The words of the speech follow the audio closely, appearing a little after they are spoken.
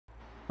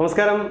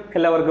നമസ്കാരം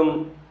എല്ലാവർക്കും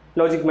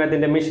logic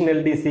മാത്തിന്റെ mission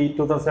LDC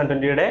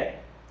 2020യുടെ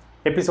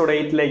episode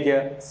 8ലേക്ക്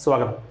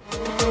സ്വാഗതം.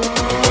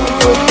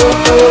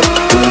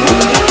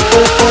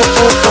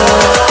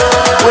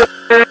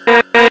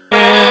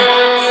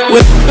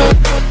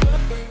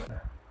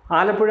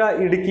 ആലപ്പുഴ,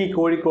 ഇടുക്കി,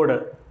 കോഴിക്കോട്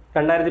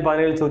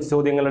 2017 ചോദിച്ച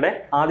ചോദ്യങ്ങളുടെ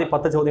ആദ്യ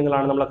 10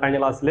 ചോദ്യങ്ങളാണ് നമ്മൾ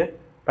കഴിഞ്ഞ ക്ലാസ്സിൽ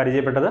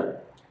പരിചയപ്പെട്ടത്.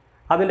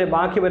 അതിൻ്റെ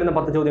ബാക്കി വരുന്ന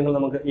 10 ചോദ്യങ്ങൾ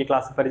നമുക്ക് ഈ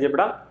ക്ലാസ്സിൽ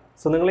പരിചയപ്പെടാം.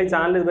 സോ നിങ്ങൾ ഈ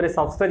ചാനൽ ഇതുവരെ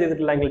സബ്സ്ക്രൈബ്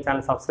ചെയ്തിട്ടില്ലെങ്കിൽ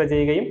ചാനൽ സബ്സ്ക്രൈബ്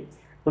ചെയ്യുകയും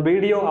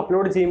വീഡിയോ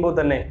അപ്ലോഡ് ചെയ്യുമ്പോൾ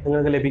തന്നെ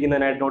നിങ്ങൾക്ക്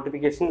ലഭിക്കുന്നതിനായിട്ട്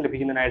നോട്ടിഫിക്കേഷൻ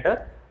ലഭിക്കുന്നതിനായിട്ട്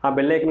ആ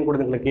ബെല്ലൈക്കൺ കൂടി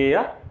ക്ലിക്ക്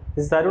ചെയ്യുക.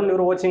 This is Arun, you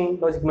are watching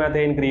logic math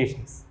and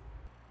creations.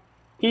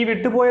 ഈ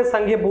വിട്ടുപോയ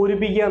സംഖ്യ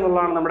പൂരിപ്പിക്കുക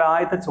എന്നുള്ളതാണ് നമ്മുടെ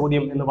ആദ്യത്തെ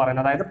ചോദ്യം എന്ന്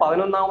പറയുന്നത്, അതായത്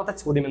 11ാമത്തെ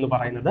ചോദ്യം എന്ന്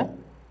പറയുന്നത്.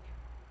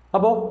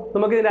 അപ്പോൾ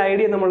നമുക്കിതിൻ്റെ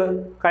ഐഡിയ നമ്മൾ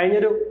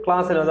കഴിഞ്ഞൊരു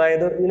ക്ലാസ്സിൽ,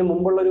 അതായത് ഇതിന്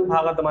മുമ്പുള്ളൊരു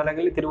ഭാഗത്തും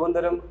അല്ലെങ്കിൽ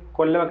തിരുവനന്തപുരം,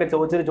 കൊല്ലമൊക്കെ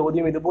ചോദിച്ചൊരു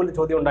ചോദ്യം ഇതുപോലെ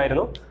ചോദ്യം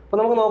ഉണ്ടായിരുന്നു. അപ്പോൾ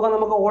നമുക്ക് നോക്കാം,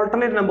 നമുക്ക്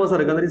ഓൾട്ടർനേറ്റ് നമ്പേഴ്സ്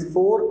എടുക്കാം. അതായത്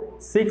 4,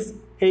 6,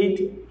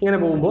 8 ഇങ്ങനെ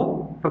പോകുമ്പോൾ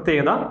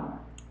പ്രത്യേകത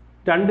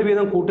 2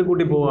 വീതം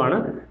കൂട്ടി പോവുകയാണ്.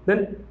 ദെൻ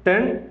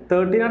 10,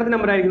 13ാമത്തെ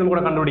നമ്പർ ആയിരിക്കും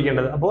നമുക്ക്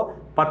കണ്ടുപിടിക്കേണ്ടത്. അപ്പോൾ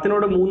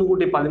 10നോട് 3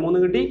 കൂട്ടി 13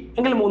 കിട്ടി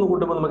എങ്കിൽ 3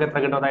 കൂട്ടുമ്പോൾ നമുക്ക് എത്ര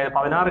കിട്ടും? അതായത്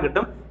 16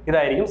 കിട്ടും.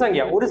 ഇതായിരിക്കും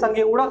സംഖ്യ. ഒരു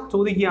സംഖ്യ കൂടെ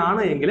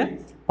ചോദിക്കുകയാണ് എങ്കിൽ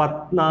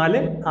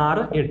 4,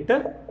 6, 8,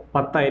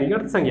 10 ആയിരിക്കും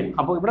അടുത്ത സംഖ്യ.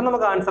 അപ്പോൾ ഇവിടെ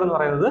നമുക്ക് ആൻസർ എന്ന്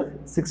പറയുന്നത്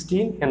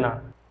 16 എന്നാണ്.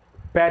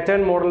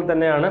 പാറ്റേൺ മോഡൽ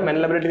തന്നെയാണ്,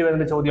 മെന്റൽ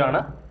വരുന്ന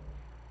ചോദ്യമാണ്.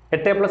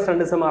 8 +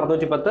 2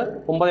 = 610,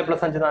 9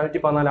 + 5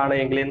 414 ആണ്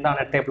എങ്കിൽ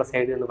എന്താണ് 8 +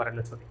 7 എന്ന്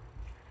പറയുന്ന ചോദ്യം.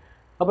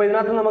 അപ്പോൾ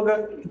ഇതിനകത്ത് നമുക്ക്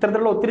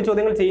ഇത്തരത്തിലുള്ള ഒത്തിരി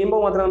ചോദ്യങ്ങൾ ചെയ്യുമ്പോൾ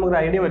മാത്രമേ നമുക്ക്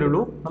ഐഡിയ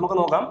വരുള്ളൂ. നമുക്ക്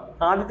നോക്കാം.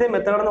 ആദ്യത്തെ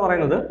മെത്തേഡ് എന്ന്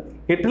പറയുന്നത്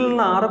 8ൽ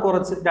നിന്ന്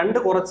 2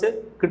 കുറച്ച്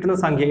കിട്ടുന്ന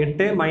സംഖ്യ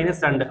 8 -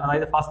 2.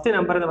 അതായത് ഫസ്റ്റ്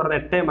നമ്പർ എന്ന് പറയുന്നത്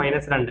 8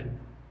 - 2.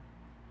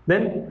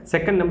 ദെൻ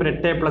സെക്കൻഡ് നമ്പർ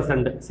 8 +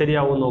 2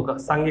 ശരിയാവും നോക്കുക.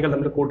 സംഖ്യകൾ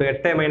തമ്മിൽ കൂട്ടുക.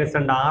 8 - 2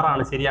 6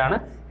 ആണ്, ശരിയാണ്.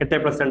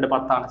 8 + 2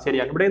 10 ആണ്,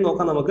 ശരിയാണ്. ഇവിടെയും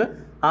നോക്കാം നമുക്ക്.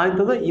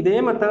 ആദ്യത്തത് ഇതേ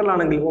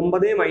മെത്തേഡിലാണെങ്കിൽ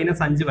 9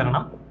 - 5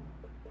 വരണം.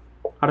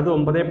 അടുത്ത്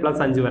 9 +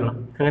 5 വരണം.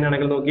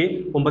 അങ്ങനെയാണെങ്കിൽ നോക്കി,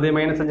 9 -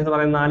 5 എന്ന്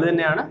പറയുന്നത് 4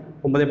 തന്നെയാണ്.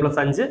 9 +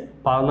 5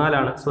 14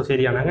 ആണ്. സോ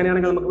ശരിയാണ്.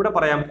 അങ്ങനെയാണെങ്കിൽ നമുക്ക് ഇവിടെ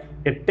പറയാം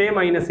 8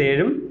 -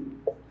 7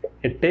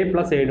 8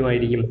 + 7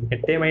 ആയിരിക്കും.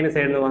 8 -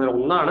 7 എന്ന് പറഞ്ഞാൽ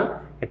 1 ആണ്.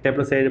 8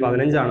 + 7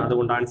 15 ആണ്.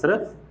 അതുകൊണ്ട് ആൻസർ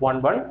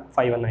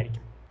 115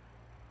 എന്നായിരിക്കും.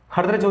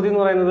 അടുത്ത ചോദ്യം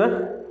എന്ന് പറയുന്നത്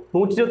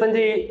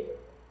 125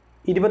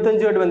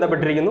 25ആയിട്ട്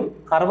ബന്ധപ്പെട്ടിരിക്കുന്നു.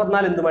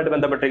 64 എന്തുമായിട്ട്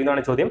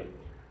ബന്ധപ്പെട്ടിരിക്കുന്നതാണ് ചോദ്യം.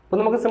 അപ്പോൾ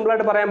നമുക്ക്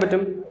സിമ്പിളായിട്ട് പറയാൻ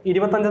പറ്റും,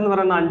 25 എന്ന്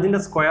പറയുന്നത് 5ന്റെ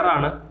സ്ക്വയർ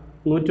ആണ്,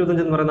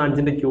 125 എന്ന് പറയുന്നത്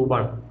 5ന്റെ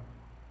ക്യൂബാണ്.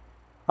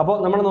 അപ്പോൾ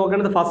നമ്മൾ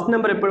നോക്കേണ്ടത് ഫസ്റ്റ്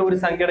നമ്പർ എപ്പോഴും ഒരു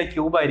സംഖ്യയുടെ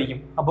ക്യൂബ് ആയിരിക്കും.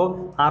 അപ്പോൾ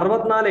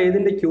 64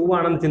 ഏതിന്റെ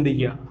ക്യൂബാണെന്ന്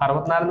ചിന്തിക്കുക.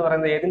 64 എന്ന്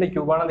പറയുന്നത് ഏതിന്റെ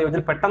ക്യൂബാണെന്ന്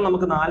ചോദിച്ചാൽ പെട്ടെന്ന്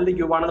നമുക്ക് 4ന്റെ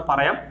ക്യൂബാണെന്ന്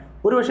പറയാം.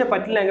 ഒരു പക്ഷേ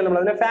പറ്റില്ലെങ്കിൽ നമ്മൾ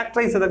അതിനെ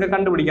ഫാക്ടറൈസ് ഇതൊക്കെ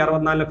കണ്ടുപിടിക്കുക.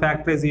 64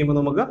 ഫാക്ടറൈസ് ചെയ്യുമ്പോൾ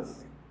നമുക്ക്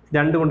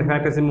 2 കൊണ്ട്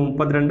ഫാക്ടറൈസ് ചെയ്യുമ്പോൾ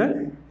 32,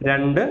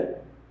 2,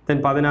 then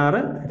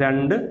 16,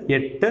 2,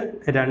 8,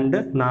 2,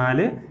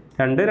 4,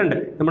 2, 2.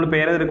 നമ്മൾ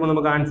പേരെടുക്കുമ്പോൾ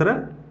നമുക്ക് ആൻസർ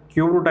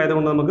ക്യൂബ് റൂട്ട്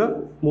ആയതുകൊണ്ട് നമുക്ക്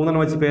 3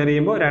 വെച്ച് പേർ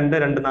ചെയ്യുമ്പോൾ 2,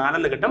 2, 4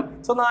 എന്ന് കിട്ടും.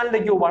 സോ 4ന്റെ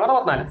ക്യൂബാണ്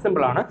 64.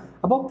 സിമ്പിൾ ആണ്.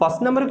 അപ്പോൾ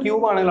ഫസ്റ്റ് നമ്പർ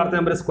ക്യൂബ് ആണെങ്കിൽ അടുത്ത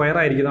നമ്പർ സ്ക്വയർ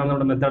ആയിരിക്കും. അതാണ്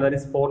നമ്മുടെ method. That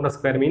is 4ന്റെ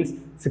square means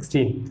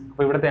 16.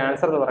 അപ്പോൾ ഇവിടുത്തെ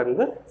ആൻസർ എന്ന്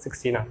പറയുന്നത്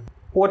 16 ആണ്.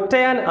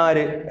 ഒറ്റയാൻ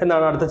ആര്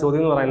എന്നാണ് അടുത്ത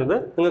ചോദ്യം എന്ന് പറയുന്നത്.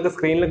 നിങ്ങൾക്ക്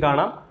സ്ക്രീനിൽ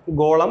കാണാം.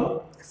 ഗോളം,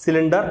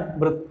 സിലിണ്ടർ,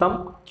 വൃത്തം,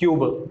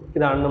 ക്യൂബ്,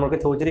 ഇതാണ് നമുക്ക്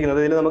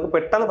ചോദിച്ചിരിക്കുന്നത്. ഇതിൽ നമുക്ക്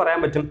പെട്ടെന്ന് പറയാൻ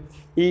പറ്റും,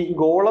 ഈ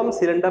ഗോളം,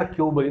 സിലിണ്ടർ,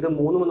 ക്യൂബ് ഇത്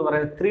മൂന്നും എന്ന്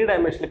പറയുന്നത് 3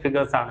 ഡയമെൻഷണൽ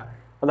ഫിഗേഴ്സ് ആണ്.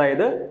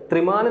 അതായത്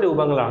ത്രിമാന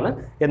രൂപങ്ങളാണ്.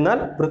 എന്നാൽ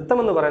വൃത്തം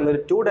എന്ന് പറയുന്നത് ഒരു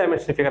 2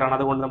 ഡയമെൻഷണൽ ഫിഗർ ആണ്.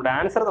 അതുകൊണ്ട് നമ്മുടെ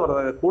ആൻസർ എന്ന്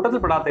പറയുന്നത്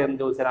കൂട്ടത്തിൽപ്പെടാത്ത എന്ന്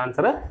ചോദിച്ചാൽ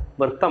ആൻസർ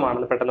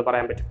വൃത്തമാണെന്ന് പെട്ടെന്ന്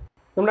പറയാൻ പറ്റും.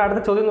 നമ്മുടെ അടുത്ത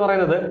ചോദ്യം എന്ന്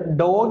പറയുന്നത്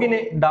ഡോഗിനെ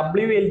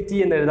WLT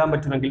എന്ന് എഴുതാൻ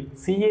പറ്റുമെങ്കിൽ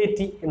CAT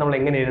നമ്മൾ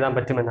എങ്ങനെ എഴുതാൻ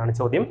പറ്റുമെന്നാണ്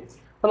ചോദ്യം.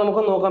 അപ്പോൾ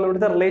നമുക്ക് നോക്കാം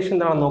ഇവിടുത്തെ റിലേഷൻ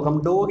എന്താണെന്ന് നോക്കാം.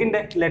 ഡോഗിന്റെ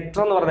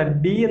ലെറ്റർ എന്ന് പറയുന്നത്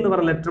D എന്ന്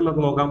പറയുന്ന ലെറ്റർ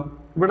നമുക്ക് നോക്കാം.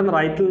 ഇവിടെ നിന്ന്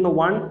റൈറ്റിൽ നിന്ന്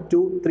 1,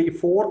 2, 3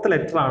 4th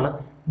ലെറ്റർ ആണ്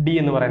D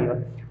എന്ന് പറയുന്നത്.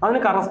 അതിന്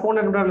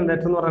കറസ്പോണ്ടന്റ്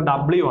ലെറ്റർ എന്ന് പറയുന്നത്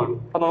W ആണ്.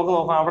 അപ്പോൾ നമുക്ക്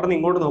നോക്കാം, അവിടെ നിന്ന്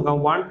ഇങ്ങോട്ട് നോക്കാം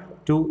 1,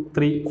 2,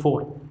 3,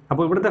 4.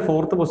 അപ്പോൾ ഇവിടുത്തെ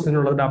 4th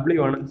പൊസിഷനിലുള്ളത് W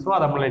ആണ്. സോ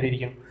അത് നമ്മൾ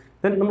എഴുതിയിരിക്കുന്നു.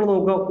 ദെൻ നമ്മൾ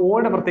നോക്കുക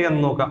ഓയുടെ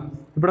പ്രത്യേകത നോക്കാം.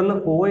 ഇവിടെ നിന്ന്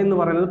O എന്ന്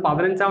പറയുന്നത്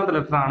 15ാമത്തെ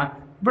ലെറ്റർ ആണ്.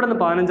 ഇവിടെ നിന്ന്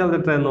 15ാമത്തെ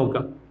ലെറ്റർ എന്ന്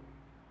നോക്കുക,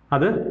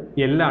 അത്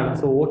L ആണ്.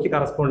 സോ ഓക്ക്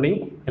കറസ്പോണ്ടിങ്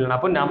L ആണ്.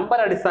 അപ്പോൾ നമ്പർ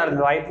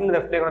അടിസ്ഥാനത്തിൽ റൈറ്റിൽ നിന്ന്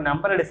ലെഫ്റ്റിലേക്കുള്ള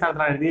നമ്പർ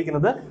അടിസ്ഥാനത്തിലാണ്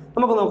എഴുതിയിരിക്കുന്നത്.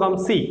 നമുക്ക് നോക്കാം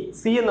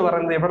C എന്ന്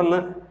പറയുന്നത് ഇവിടെ നിന്ന്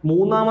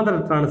 3ാമത്തെ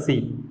ലെറ്റർ ആണ് C.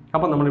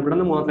 അപ്പോൾ നമ്മൾ ഇവിടെ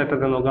നിന്ന് 3ാമത്തെ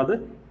ലെറ്റർ നോക്കാം, അത്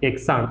X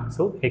ആണ്.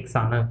 സോ X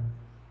ആണ്.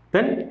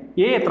 ദെൻ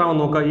A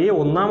എത്രാമെന്ന് നോക്കുക. A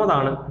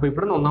 1ാമതാണ്. അപ്പോൾ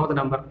ഇവിടെ നിന്ന് 1ാമത്തെ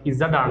നമ്പർ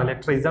Z ആണ്,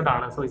 ലെറ്റർ Z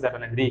ആണ്. സോ Z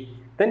ആണ് എഴുതി.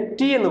 ദെൻ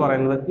T എന്ന്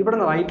പറയുന്നത് ഇവിടെ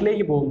നിന്ന്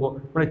റൈറ്റിലേക്ക് പോകുമ്പോൾ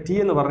ഇവിടെ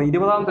T എന്ന് പറയുന്നത്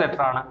 20ാമത്തെ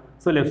ലെറ്റർ ആണ്.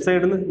 സോ ലെഫ്റ്റ്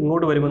സൈഡിൽ നിന്ന്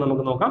ഇങ്ങോട്ട് വരുമ്പോൾ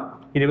നമുക്ക് നോക്കാം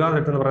 20ാമത്തെ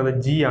ലെറ്റർ എന്ന്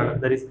പറയുന്നത് G ആണ്.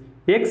 ദാറ്റ് ഈസ്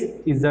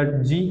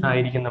XZG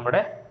ആയിരിക്കും നമ്മുടെ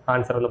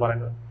ആൻസർ എന്ന്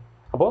പറയുന്നത്.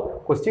 അപ്പോൾ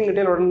ക്വസ്റ്റ്യൻ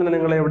കിട്ടിയാൽ ഉടൻ തന്നെ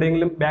നിങ്ങൾ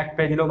എവിടെയെങ്കിലും ബാക്ക്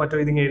പേജിലോ മറ്റോ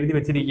ഇതിങ്ങനെ എഴുതി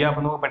വെച്ചിരിക്കുക.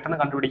 അപ്പോൾ നമുക്ക് പെട്ടെന്ന്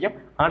കണ്ടുപിടിക്കാം.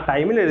 ആ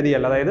ടൈമിൽ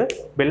എഴുതിയല്ല, അതായത്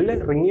ബെല്ല്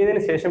റിങ്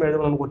ചെയ്തതിന് ശേഷം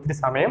എഴുതുമ്പോൾ നമുക്ക് ഒത്തിരി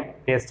സമയം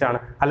വേസ്റ്റ് ആണ്.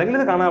 അല്ലെങ്കിൽ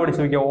ഇത് കാണാൻ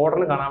പഠിച്ചു വയ്ക്കുക,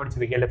 ഓർഡറിന് കാണാൻ പഠിച്ചു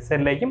വയ്ക്കുക. ലെഫ്റ്റ്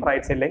സൈഡിലേക്കും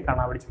റൈറ്റ് സൈഡിലേക്കും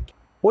കാണാൻ പഠിച്ചു വയ്ക്കുക.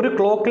 ഒരു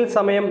ക്ലോക്കിൽ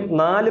സമയം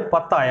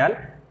 4:10 ആയാൽ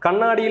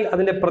കണ്ണാടിയിൽ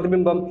അതിൻ്റെ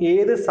പ്രതിബിംബം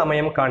ഏത്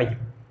സമയം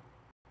കാണിക്കും?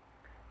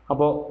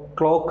 അപ്പോൾ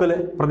ക്ലോക്കിൽ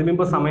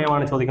പ്രതിബിംബ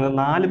സമയമാണ് ചോദിക്കുന്നത്.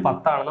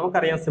 4:10 ആണ്.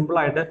 നമുക്കറിയാം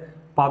സിമ്പിളായിട്ട്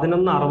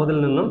 11:60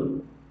 നിന്നും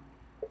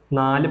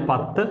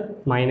 4:10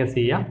 മൈനസ്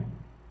ചെയ്യാം.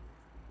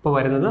 ഇപ്പോൾ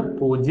വരുന്നത്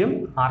 0,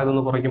 6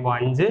 നിന്ന് കുറയ്ക്കുമ്പോൾ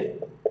 5,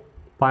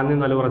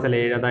 14 കുറച്ചാൽ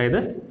 7, അതായത്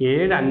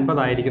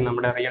 7:50 ആയിരിക്കും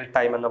നമ്മുടെ റിയൽ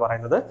ടൈം എന്ന്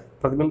പറയുന്നത്.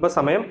 പ്രതിബിംബ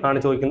സമയം ആണ്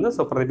ചോദിക്കുന്നത്.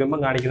 സോ പ്രതിബിംബം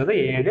കാണിക്കുന്നത്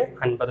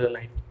 7:50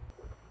 എന്നായിരിക്കും.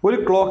 ഒരു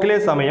ക്ലോക്കിലെ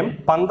സമയം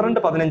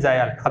 12:15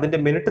 ആയാൽ അതിന്റെ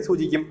മിനിറ്റ്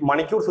സൂചിക്കും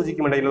മണിക്കൂർ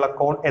സൂചിക്കും ഇടയിലുള്ള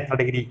കോൺ എത്ര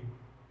ഡിഗ്രി?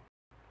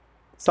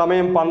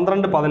 സമയം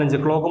 12:15.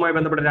 ക്ലോക്കുമായി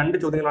ബന്ധപ്പെട്ട 2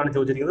 ചോദ്യങ്ങളാണ്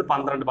ചോദിച്ചിരിക്കുന്നത്.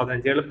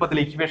 12:15 എളുപ്പത്തിൽ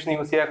ഇക്വേഷൻ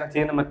യൂസ്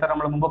ചെയ്യുന്ന മെത്തേഡ്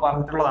നമ്മൾ മുമ്പ്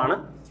പറഞ്ഞിട്ടുള്ളതാണ്.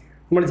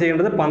 നമ്മൾ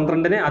ചെയ്യേണ്ടത്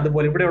 12-നെ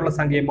അതുപോലെ ഇവിടെയുള്ള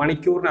സംഖ്യ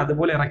മണിക്കൂറിനെ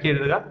അതുപോലെ ഇറക്കി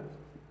എഴുതുക.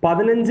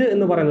 15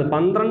 എന്ന് പറയുന്നത്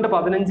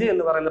 12:15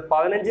 എന്ന് പറയുന്നത്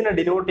 15-നെ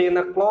ഡിനോട്ട്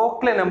ചെയ്യുന്ന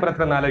ക്ലോക്കിലെ നമ്പർ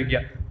എത്രയെന്ന് ആലോചിക്കുക.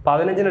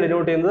 15-നെ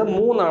ഡിനോട്ട് ചെയ്യുന്നത്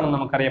 3 ആണെന്ന്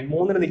നമുക്കറിയാം.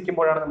 3-ന്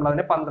നിൽക്കുമ്പോഴാണ് നമ്മൾ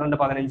അതിനെ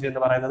 12:15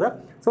 എന്ന് പറയുന്നത്.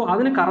 സോ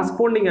അതിന്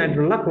കറസ്പോണ്ടിങ്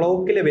ആയിട്ടുള്ള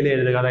ക്ലോക്കിലെ വില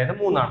എഴുതുക, അതായത്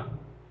 3 ആണ്.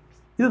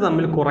 ഇത്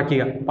തമ്മിൽ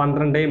കുറയ്ക്കുക.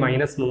 12 -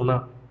 3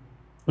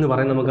 എന്ന്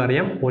പറയുന്നത്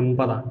നമുക്കറിയാം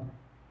 9 ആണ്.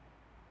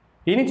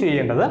 ഇനി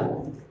ചെയ്യേണ്ടത്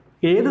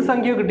ഏത്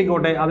സംഖ്യ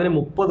കിട്ടിക്കോട്ടെ അതിനെ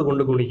 30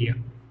 കൊണ്ട് ഗുണിക്കുക.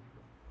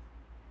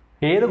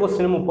 ഏത്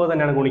ക്വസ്റ്റിനും 30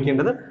 തന്നെയാണ്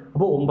ഗുണിക്കേണ്ടത്.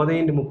 അപ്പോൾ 9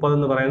 × 30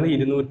 എന്ന് പറയുന്നത്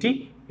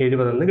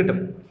 270 എന്ന് കിട്ടും.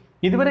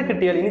 ഇതുവരെ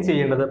കിട്ടിയാൽ ഇനി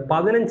ചെയ്യേണ്ടത്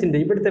 15-ന്റെ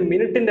ഇവിടുത്തെ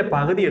മിനിറ്റിന്റെ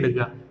പകുതി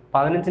എടുക്കുക.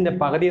 15-ന്റെ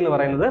പകുതി എന്ന്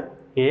പറയുന്നത്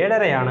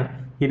 7:30 ആണ്.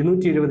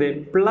 270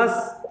 +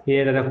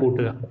 7:30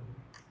 കൂട്ടുക.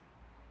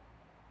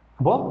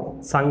 അപ്പോൾ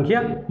സംഖ്യ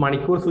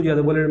മണിക്കൂർ സൂചി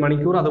അതുപോലെ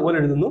മണിക്കൂർ അതുപോലെ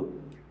എഴുതുന്നു.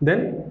 ദെൻ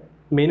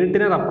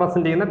മിനിറ്റിനെ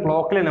റെപ്രസെന്റ് ചെയ്യുന്ന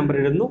ക്ലോക്കിലെ നമ്പർ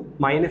എഴുതുന്നു.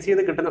 മൈനസ്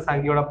ചെയ്ത് കിട്ടുന്ന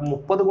സംഖ്യയോടൊപ്പം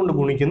 30 കൊണ്ട്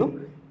ഗുണിക്കുന്നു.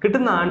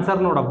 കിട്ടുന്ന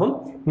ആൻസറിനോടൊപ്പം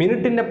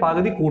മിനിറ്റിന്റെ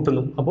പകുതി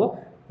കൂട്ടുന്നു. അപ്പോൾ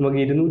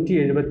നമുക്ക്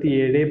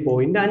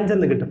 277.5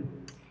 എന്ന് കിട്ടും.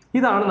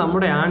 ഇതാണ്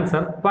നമ്മുടെ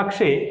ആൻസർ.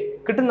 പക്ഷേ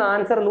കിട്ടുന്ന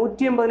ആൻസർ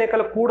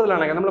 180-നേക്കാൾ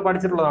കൂടുതലാണെങ്കിൽ, നമ്മൾ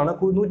പഠിച്ചിട്ടുള്ളതാണ്,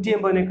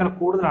 180-നേക്കാൾ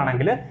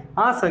കൂടുതലാണെങ്കിൽ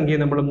ആ സംഖ്യ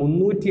നമ്മൾ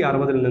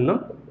 360-ൽ നിന്നും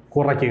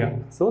കുറയ്ക്കുക.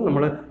 സോ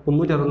നമ്മൾ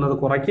 360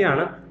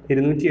 കുറയ്ക്കുകയാണ്.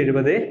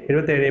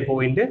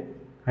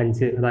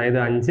 277.5, അതായത്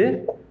 5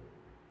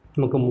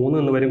 നമുക്ക് 3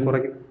 എന്ന് വരും.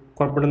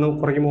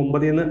 കുറയ്ക്കുമ്പോൾ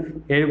 9 നിന്ന്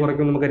 7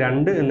 കുറയ്ക്കുമ്പോൾ നമുക്ക്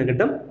 2 എന്ന്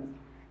കിട്ടും.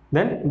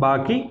 ദെൻ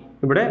ബാക്കി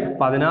ഇവിടെ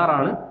 16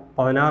 ആണ്.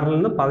 16-ൽ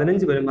നിന്ന്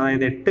 15 വരും,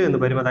 അതായത് 8 എന്ന്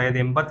വരും. അതായത്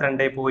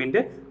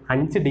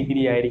 82.5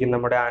 ഡിഗ്രി ആയിരിക്കും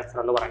നമ്മുടെ ആൻസർ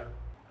എന്ന് പറയുന്നത്.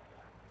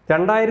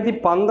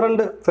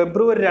 2012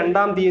 ഫെബ്രുവരി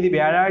 2-ാം തീയതി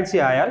വ്യാഴാഴ്ച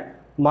ആയാൽ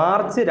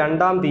മാർച്ച്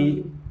 2-ാം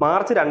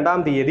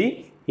തീയതി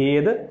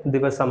ഏത്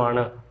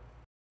ദിവസമാണ്?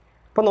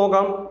 ഇപ്പൊ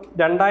നോക്കാം.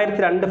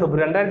 2012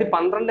 ഫെബ്രുവരി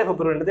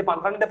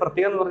 2012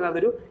 പ്രത്യേകത എന്ന് പറഞ്ഞാൽ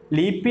അതൊരു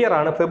ലീപ്പ് ഇയർ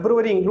ആണ്.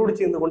 ഫെബ്രുവരി ഇൻക്ലൂഡ്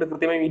ചെയ്യുന്നതുകൊണ്ട്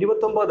കൃത്യമായും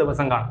 29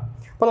 ദിവസം കാണും.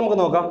 അപ്പൊ നമുക്ക്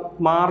നോക്കാം.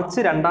 മാർച്ച്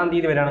 2-ാം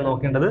തീയതി വരെയാണ്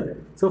നോക്കേണ്ടത്.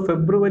 സോ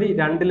ഫെബ്രുവരി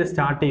 2-ൽ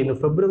സ്റ്റാർട്ട് ചെയ്യുന്നു.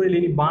 ഫെബ്രുവരിയിൽ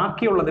ഇനി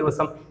ബാക്കിയുള്ള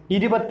ദിവസം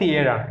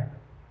 27 ആണ്.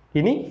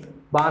 ഇനി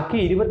ബാക്കി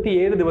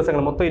 27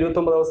 ദിവസങ്ങൾ, മൊത്തം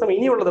 29 ദിവസം.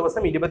 ഇനിയുള്ള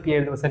ദിവസം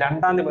 27 ദിവസം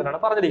 2-ാം തീയതി മുതലാണ്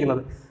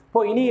പറഞ്ഞിരിക്കുന്നത്.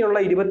 അപ്പോൾ ഇനിയുള്ള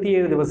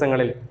 27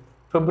 ദിവസങ്ങളിൽ,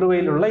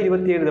 ഫെബ്രുവരിയിലുള്ള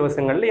 27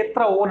 ദിവസങ്ങളിൽ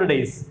എത്ര ഓഡ്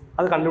ഡേയ്സ്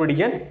അത്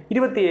കണ്ടുപിടിക്കാൻ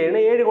 27-നെ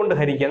 7 കൊണ്ട്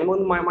ഹരിക്കുക.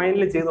 നമുക്ക്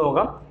മൈൻഡിൽ ചെയ്ത്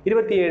നോക്കാം.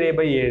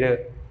 27/7.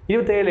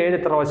 27 7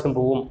 എത്ര പ്രാവശ്യം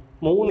പോവും?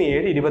 3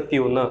 7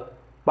 21.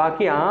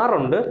 ബാക്കി 6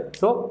 ഉണ്ട്.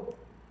 സോ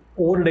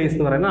ഓഡ് ഡേയ്സ്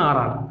എന്ന് പറയുന്നത് 6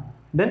 ആണ്.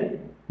 ദെൻ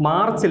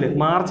മാർച്ച്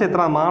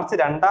എത്ര? മാർച്ച്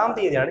 2-ാം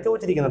തീയതിയാണ്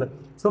ചോദിച്ചിരിക്കുന്നത്.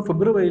 സോ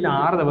ഫെബ്രുവരിയിൽ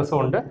 6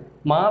 ദിവസമുണ്ട്,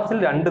 മാർച്ചിൽ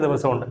 2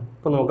 ദിവസമുണ്ട്.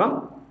 ഇപ്പോൾ നോക്കാം.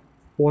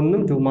 1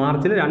 2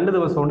 മാർച്ചിൽ 2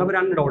 ദിവസമുണ്ട്. അപ്പോൾ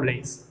 2 ഓഡ്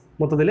ഡേയ്സ്.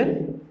 മൊത്തത്തിൽ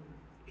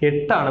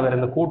 8 ആണ്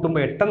വരുന്നത്.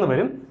 കൂട്ടുമ്പോൾ 8 എന്ന്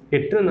വരും.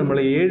 8-നെ നമ്മൾ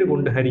 7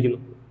 കൊണ്ട് ഹരിക്കുന്നു.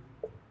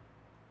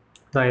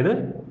 അതായത്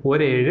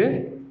 1 7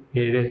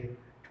 7.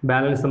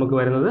 ബാലൻസ് നമുക്ക്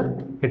വരുന്നത്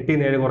 8-ൽ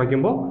നിന്ന് 7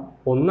 കുറയ്ക്കുമ്പോൾ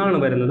 1 ആണ്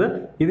വരുന്നത്.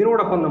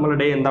 ഇതിനോടൊപ്പം നമ്മുടെ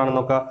ഡേ എന്താണെന്ന്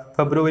നോക്കാം.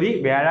 ഫെബ്രുവരി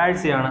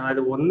വ്യാഴാഴ്ചയാണ്.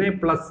 അതായത് 1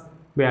 +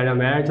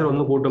 വ്യാഴാഴ്ച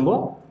 1 കൂട്ടുമ്പോൾ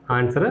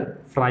ആൻസർ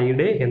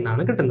ഫ്രൈഡേ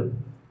എന്നാണ് കിട്ടുന്നത്.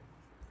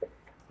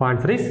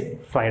 Answer is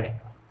Friday.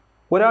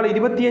 ഒരാൾ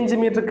 25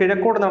 മീറ്റർ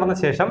കിഴക്കോട്ട് നടന്ന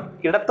ശേഷം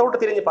ഇടത്തോട്ട്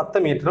തിരിഞ്ഞ് 10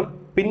 മീറ്ററും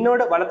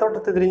പിന്നീട് വലത്തോട്ട്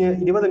തിരിഞ്ഞ്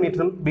 20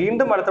 മീറ്ററും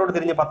വീണ്ടും വലത്തോട്ട്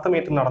തിരിഞ്ഞ് 10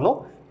 മീറ്റർ നടന്നു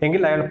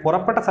എങ്കിൽ അയാൾ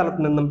പുറപ്പെട്ട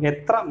സ്ഥലത്ത് നിന്നും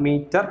എത്ര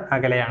മീറ്റർ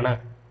അകലെയാണ്?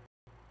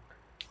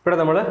 ഇവിടെ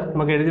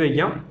നമുക്ക് എഴുതി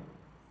വയ്ക്കാം.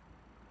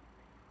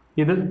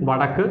 ഇത്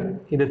വടക്ക്,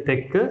 ഇത്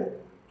തെക്ക്,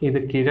 ഇത്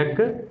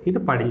കിഴക്ക്, ഇത്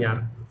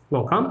പടിഞ്ഞാറ്.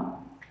 നോക്കാം.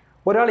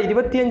 ഒരാൾ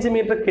 25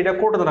 മീറ്റർ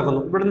കിഴക്കോട്ട് നടക്കുന്നു.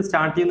 ഇവിടെ നിന്ന്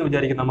സ്റ്റാർട്ട് ചെയ്യുന്നു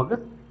വിചാരിക്കും. നമുക്ക്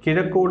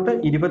കിഴക്കോട്ട്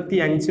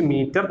 25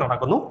 മീറ്റർ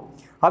നടക്കുന്നു.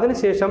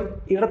 അതിനുശേഷം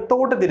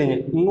ഇടത്തോട്ട് തിരിഞ്ഞ്,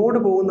 ഇങ്ങോട്ട്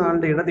പോകുന്ന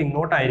ആളുടെ ഇടത്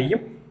ഇങ്ങോട്ടായിരിക്കും,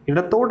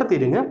 ഇടത്തോട്ട്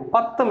തിരിഞ്ഞ്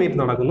 10 മീറ്റർ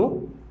നടക്കുന്നു.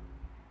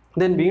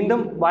 ദെൻ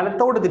വീണ്ടും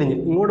വലത്തോട്ട് തിരിഞ്ഞ്,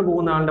 ഇങ്ങോട്ട്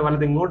പോകുന്ന ആളുടെ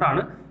വലത്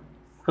ഇങ്ങോട്ടാണ്,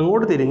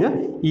 അങ്ങോട്ട് തിരിഞ്ഞ്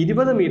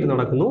 20 മീറ്റർ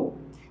നടക്കുന്നു.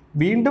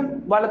 വീണ്ടും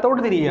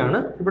വലത്തോട്ട് തിരിയുകയാണ്,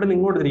 ഇവിടെ നിന്ന്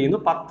ഇങ്ങോട്ട് തിരിയുന്നു,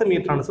 10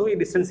 മീറ്റർ ആണ്. സോ ഈ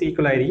ഡിസ്റ്റൻസ്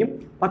ഈക്വൽ ആയിരിക്കും.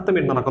 10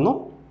 മീറ്റർ നടക്കുന്നു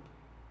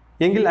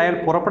എങ്കിൽ അയാൾ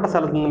പുറപ്പെട്ട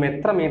സ്ഥലത്ത് നിന്നും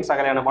എത്ര മീറ്റർ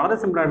അകലെയാണ്? വളരെ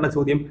സിമ്പിൾ ആയിട്ടുള്ള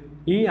ചോദ്യം.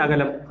 ഈ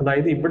അകലം,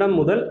 അതായത് ഇവിടം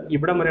മുതൽ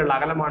ഇവിടം വരെയുള്ള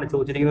അകലമാണ്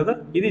ചോദിച്ചിരിക്കുന്നത്.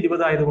 ഇത്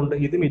 20 ആയതുകൊണ്ട്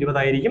ഇതും 20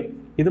 ആയിരിക്കും.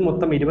 ഇത്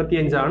മൊത്തം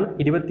 25 ആണ്.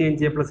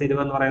 25 +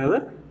 20 എന്ന് പറയുന്നത്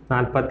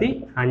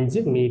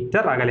 45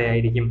 മീറ്റർ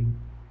അകലെയായിരിക്കും.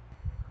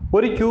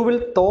 ഒരു ക്യൂവിൽ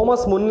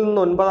തോമസ് മുന്നിൽ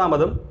നിന്ന്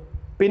 9-മതും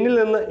പിന്നിൽ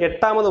നിന്ന്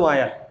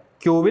 8-മതുമായാൽ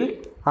ക്യൂവിൽ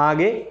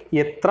ആകെ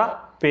എത്ര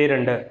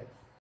പേരുണ്ട്?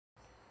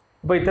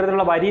 അപ്പോൾ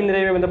ഇത്തരത്തിലുള്ള വരി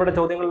നിരയുമായി ബന്ധപ്പെട്ട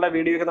ചോദ്യങ്ങളുടെ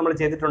വീഡിയോ ഒക്കെ നമ്മൾ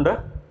ചെയ്തിട്ടുണ്ട്.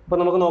 അപ്പോൾ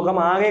നമുക്ക് നോക്കാം.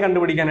 ആകെ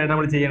കണ്ടുപിടിക്കാനായിട്ട്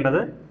നമ്മൾ ചെയ്യേണ്ടത്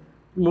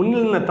മുന്നിൽ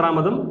നിന്ന്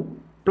എത്രാമതും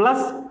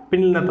പ്ലസ്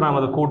പിന്നിൽ നിന്ന്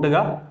എത്രാമത് കൂട്ടുക,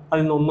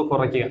 അതിൽ നിന്ന് 1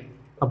 കുറയ്ക്കുക.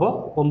 അപ്പോൾ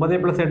 9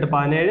 + 8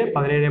 17,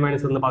 17 - 1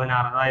 16.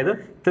 അതായത്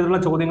ഇത്തരത്തിലുള്ള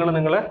ചോദ്യങ്ങൾ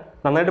നിങ്ങൾ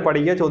നന്നായിട്ട്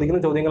പഠിക്കുക.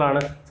 ചോദിക്കുന്ന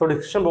ചോദ്യങ്ങളാണ്. സോ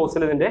ഡിസ്ക്രിപ്ഷൻ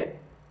ബോക്സിൽ ഇതിൻ്റെ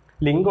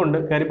ലിങ്ക് ഉണ്ട്,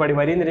 കയറി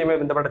വരിയും നിരയുമായി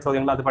ബന്ധപ്പെട്ട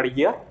ചോദ്യങ്ങൾ അത്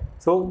പഠിക്കുക.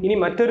 സോ ഇനി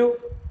മറ്റൊരു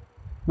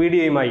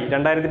വീഡിയോയുമായി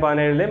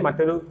 2017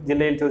 മറ്റൊരു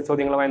ജില്ലയിൽ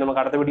ചോദ്യങ്ങളുമായി നമുക്ക്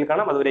അടുത്ത വീഡിയോയിൽ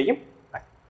കാണാം. അതുവരേക്കും